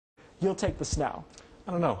you'll take the snow?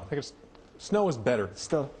 I don't know. I think snow is better.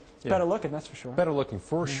 Still, it's better looking, that's for sure. Better looking,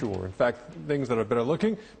 for sure. In fact, things that are better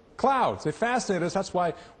looking, clouds. They fascinate us. That's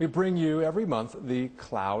why we bring you every month the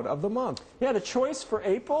Cloud of the Month. Yeah, the choice for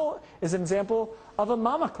April is an example of a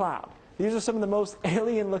mama cloud. These are some of the most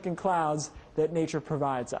alien-looking clouds that nature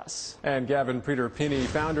provides us. And Gavin Pretor-Pinney,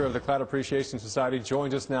 founder of the Cloud Appreciation Society,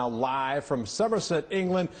 joins us now live from Somerset,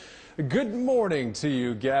 England. Good morning to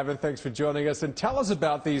you, Gavin. Thanks for joining us. And tell us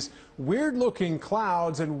about these weird-looking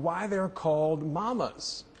clouds and why they're called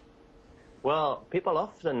mamas. Well, people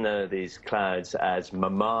often know these clouds as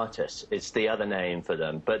mammatus. It's the other name for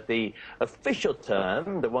them. But the official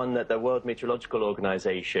term, the one that the World Meteorological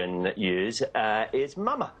Organization use, is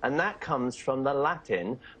mama. And that comes from the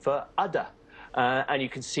Latin for udder. And you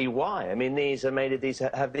can see why. I mean, these are made of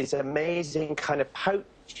have these amazing kind of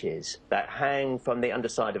pouches that hang from the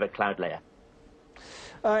underside of a cloud layer.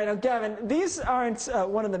 All right, now, Gavin, these aren't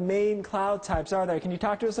one of the main cloud types, are they? Can you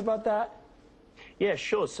talk to us about that? Yeah,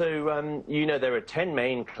 sure. So, you know, there are 10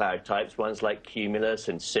 main cloud types, ones like cumulus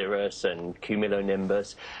and cirrus and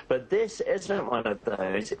cumulonimbus. But this isn't one of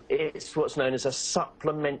those. It's what's known as a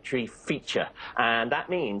supplementary feature. And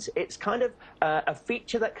that means it's kind of a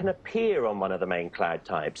feature that can appear on one of the main cloud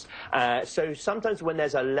types. So sometimes when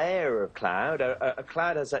there's a layer of cloud, a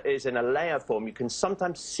cloud is in a layer form, you can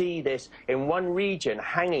sometimes see this in one region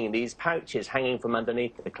hanging, these pouches hanging from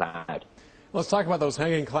underneath the cloud. Let's talk about those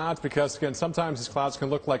hanging clouds because, again, sometimes these clouds can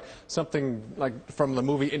look like something like from the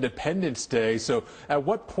movie Independence Day. So at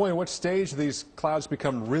what point, what stage do these clouds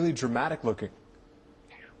become really dramatic looking?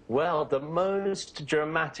 Well, the most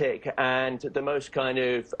dramatic and the most kind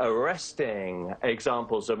of arresting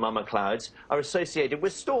examples of mama clouds are associated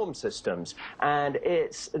with storm systems. And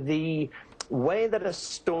it's the way that a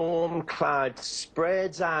storm cloud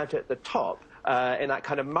spreads out at the top. In that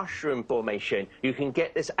kind of mushroom formation, you can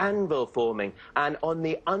get this anvil forming. And on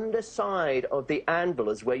the underside of the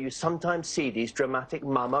anvil is where you sometimes see these dramatic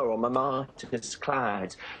mama or mammatus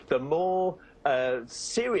clouds. The more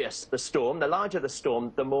serious the storm, the larger the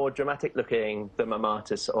storm, the more dramatic looking the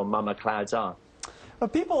mammatus or mama clouds are.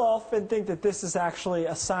 But people often think that this is actually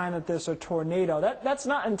a sign that there's a tornado. That's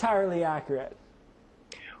not entirely accurate.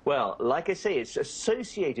 Well, like I say, it's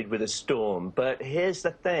associated with a storm, but here's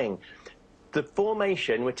the thing. The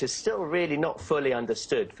formation, which is still really not fully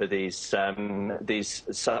understood for these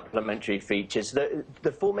supplementary features,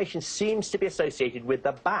 the formation seems to be associated with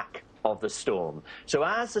the back of the storm. So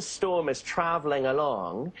as the storm is traveling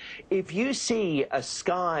along, if you see a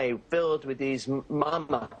sky filled with these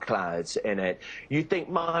mama clouds in it, you think,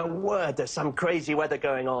 my word, there's some crazy weather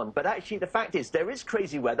going on. But actually, the fact is, there is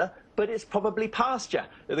crazy weather, but it's probably pasture.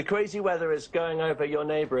 The crazy weather is going over your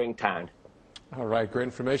neighboring town. All right, great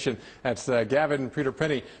information. That's Gavin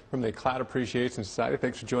Pretor-Pinney from the Cloud Appreciation Society.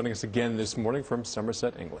 Thanks for joining us again this morning from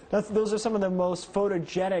Somerset, England. Those are some of the most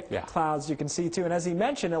photogenic clouds you can see, too. And as he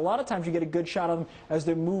mentioned, a lot of times you get a good shot of them as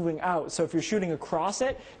they're moving out. So if you're shooting across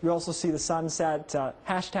it, you also see the sunset,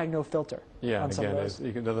 hashtag no filter. Yeah, and again,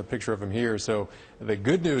 you can another picture of him here. So the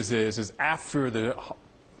good news is after the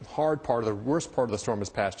hard part, the worst part of the storm has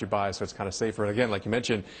passed you by, so it's kind of safer. And again, like you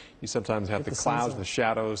mentioned, you sometimes have the clouds, the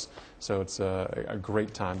shadows, so it's a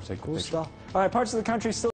great time to take the picture. All right, parts of the country still